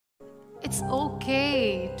It's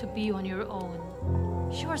okay to be on your own.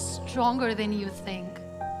 You are stronger than you think.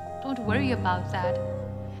 Don't worry about that.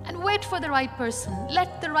 And wait for the right person.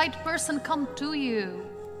 Let the right person come to you.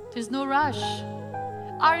 There's no rush.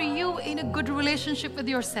 Are you in a good relationship with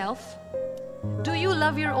yourself? Do you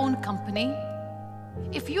love your own company?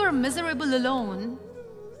 If you're miserable alone,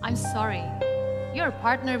 I'm sorry, your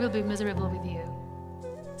partner will be miserable with you.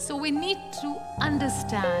 So we need to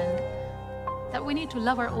understand that we need to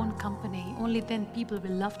love our own company. Only then people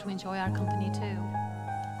will love to enjoy our company too.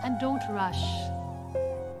 And don't rush.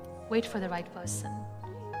 Wait for the right person.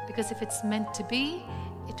 Because if it's meant to be,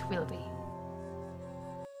 it will be.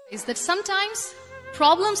 Is that sometimes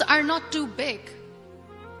problems are not too big.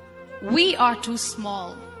 We are too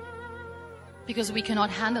small because we cannot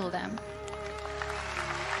handle them.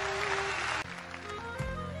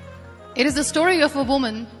 It is the story of a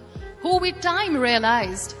woman who with time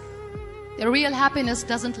realized the real happiness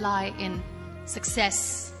doesn't lie in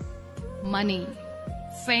success, money,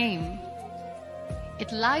 fame.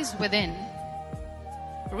 It lies within.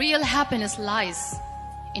 Real happiness lies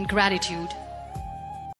in gratitude.